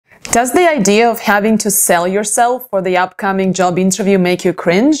Does the idea of having to sell yourself for the upcoming job interview make you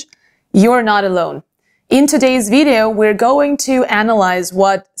cringe? You're not alone. In today's video, we're going to analyze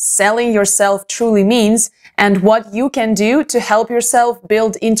what selling yourself truly means and what you can do to help yourself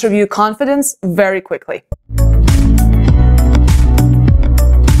build interview confidence very quickly.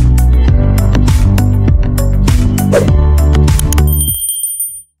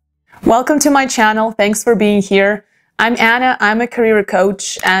 Welcome to my channel. Thanks for being here. I'm Anna, I'm a career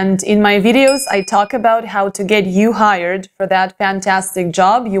coach, and in my videos, I talk about how to get you hired for that fantastic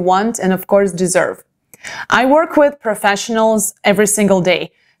job you want and of course deserve. I work with professionals every single day.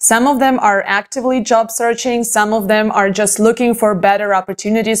 Some of them are actively job searching, some of them are just looking for better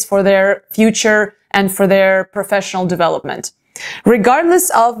opportunities for their future and for their professional development. Regardless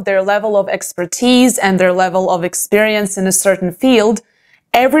of their level of expertise and their level of experience in a certain field,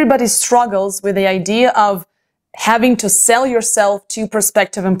 everybody struggles with the idea of having to sell yourself to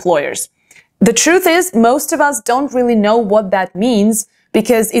prospective employers. The truth is, most of us don't really know what that means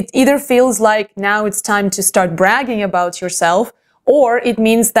because it either feels like now it's time to start bragging about yourself, or it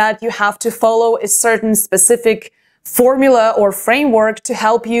means that you have to follow a certain specific formula or framework to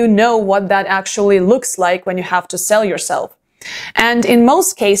help you know what that actually looks like when you have to sell yourself. And in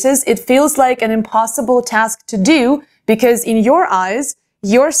most cases, it feels like an impossible task to do because in your eyes,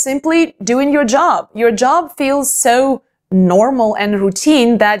 you're simply doing your job. Your job feels so normal and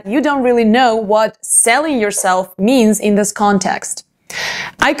routine that you don't really know what selling yourself means in this context.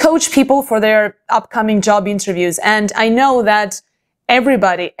 I coach people for their upcoming job interviews, and I know that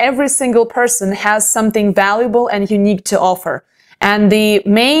every single person has something valuable and unique to offer. And the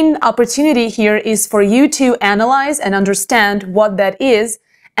main opportunity here is for you to analyze and understand what that is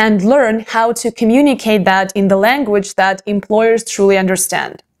and learn how to communicate that in the language that employers truly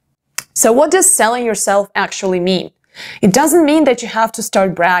understand. So what does selling yourself actually mean? It doesn't mean that you have to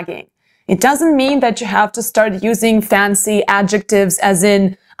start bragging. It doesn't mean that you have to start using fancy adjectives as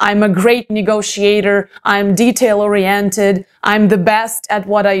in, I'm a great negotiator, I'm detail-oriented, I'm the best at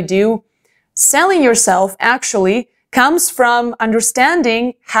what I do. Selling yourself actually comes from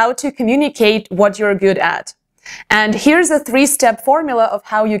understanding how to communicate what you're good at. And here's a 3-step formula of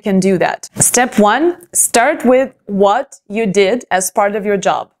how you can do that. Step 1, start with what you did as part of your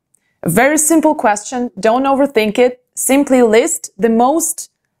job. A very simple question, don't overthink it. Simply list the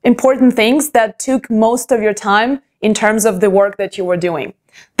most important things that took most of your time in terms of the work that you were doing.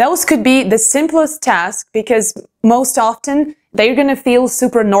 Those could be the simplest task because most often they're going to feel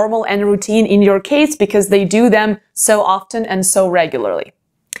super normal and routine in your case because they do them so often and so regularly.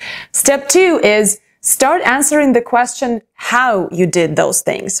 Step 2 is start answering the question how you did those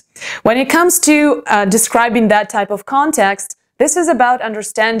things. When it comes to describing that type of context, this is about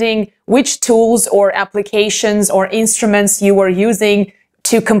understanding which tools or applications or instruments you were using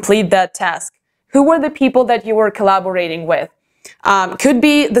to complete that task. Who were the people that you were collaborating with? Could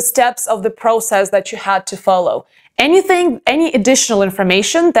be the steps of the process that you had to follow. Any additional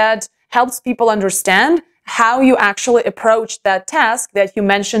information that helps people understand how you actually approached that task that you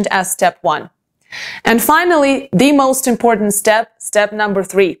mentioned as step 1. And finally, the most important step, step number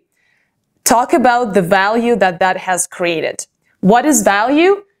 3. Talk about the value that has created. What is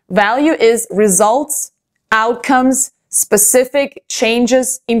value? Value is results, outcomes, specific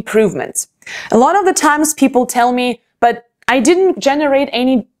changes, improvements. A lot of the times people tell me, but I didn't generate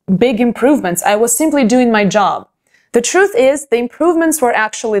any big improvements. I was simply doing my job. The truth is, the improvements were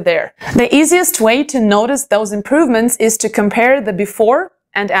actually there. The easiest way to notice those improvements is to compare the before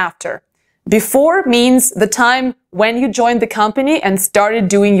and after. Before means the time when you joined the company and started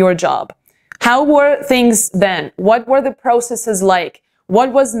doing your job. How were things then? What were the processes like?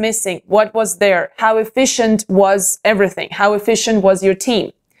 What was missing? What was there? How efficient was everything? How efficient was your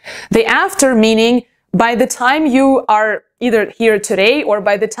team? The after meaning by the time you are either here today or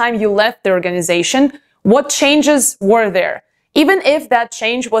by the time you left the organization, what changes were there? Even if that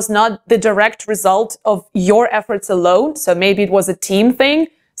change was not the direct result of your efforts alone, so maybe it was a team thing,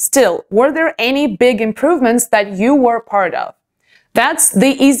 still, were there any big improvements that you were part of? That's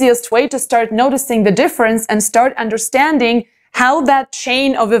the easiest way to start noticing the difference and start understanding how that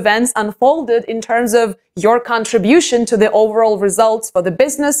chain of events unfolded in terms of your contribution to the overall results for the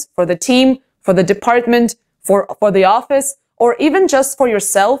business, for the team, for the department, for the office, or even just for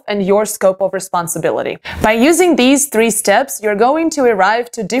yourself and your scope of responsibility. By using these 3 steps, you're going to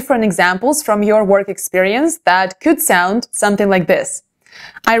arrive to different examples from your work experience that could sound something like this.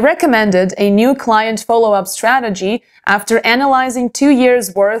 I recommended a new client follow-up strategy after analyzing 2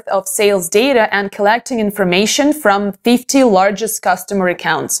 years' worth of sales data and collecting information from 50 largest customer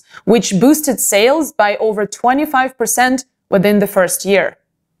accounts, which boosted sales by over 25% within the first year.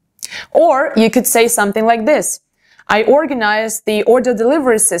 Or you could say something like this. I organized the order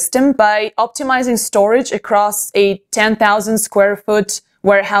delivery system by optimizing storage across a 10,000 square foot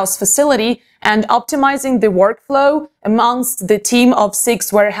warehouse facility and optimizing the workflow amongst the team of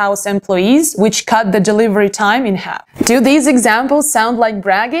 6 warehouse employees, which cut the delivery time in half. Do these examples sound like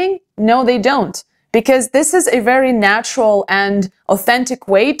bragging? No, they don't, because this is a very natural and authentic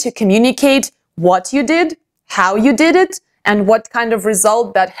way to communicate what you did, how you did it, and what kind of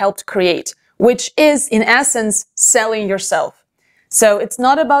result that helped create, which is, in essence, selling yourself. So it's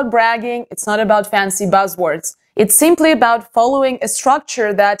not about bragging, it's not about fancy buzzwords. It's simply about following a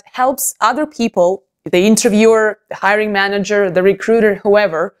structure that helps other people, the interviewer, the hiring manager, the recruiter,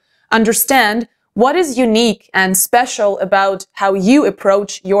 whoever, understand what is unique and special about how you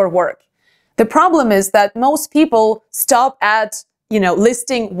approach your work. The problem is that most people stop at,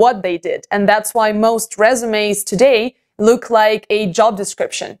 listing what they did. And that's why most resumes today look like a job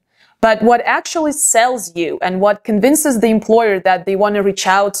description. But what actually sells you and what convinces the employer that they want to reach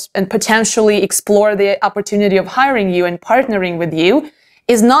out and potentially explore the opportunity of hiring you and partnering with you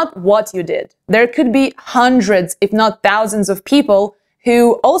is not what you did. There could be hundreds, if not thousands of people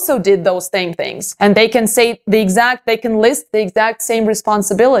who also did those same things. And they can they can list the exact same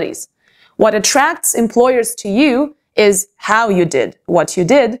responsibilities. What attracts employers to you is how you did what you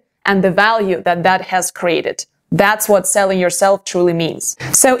did and the value that that has created. That's what selling yourself truly means.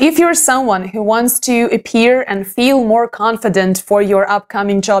 So if you're someone who wants to appear and feel more confident for your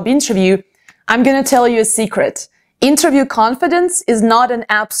upcoming job interview, I'm going to tell you a secret. Interview confidence is not an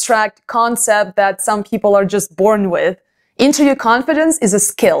abstract concept that some people are just born with. Interview confidence is a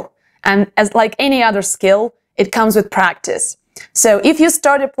skill. And as like any other skill, it comes with practice. So if you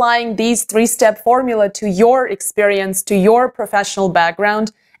start applying these 3-step formula to your experience, to your professional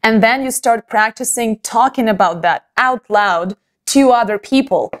background, and then you start practicing talking about that out loud to other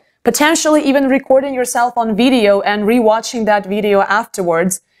people, potentially even recording yourself on video and rewatching that video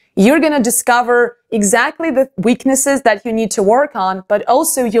afterwards, you're going to discover exactly the weaknesses that you need to work on, but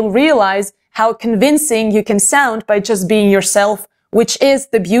also you'll realize how convincing you can sound by just being yourself, which is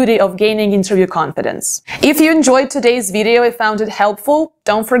the beauty of gaining interview confidence. If you enjoyed today's video and found it helpful,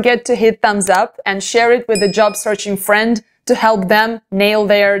 don't forget to hit thumbs up and share it with a job searching friend to help them nail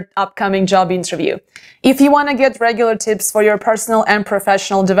their upcoming job interview. If you want to get regular tips for your personal and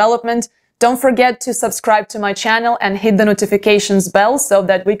professional development, don't forget to subscribe to my channel and hit the notifications bell so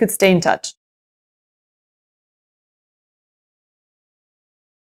that we could stay in touch.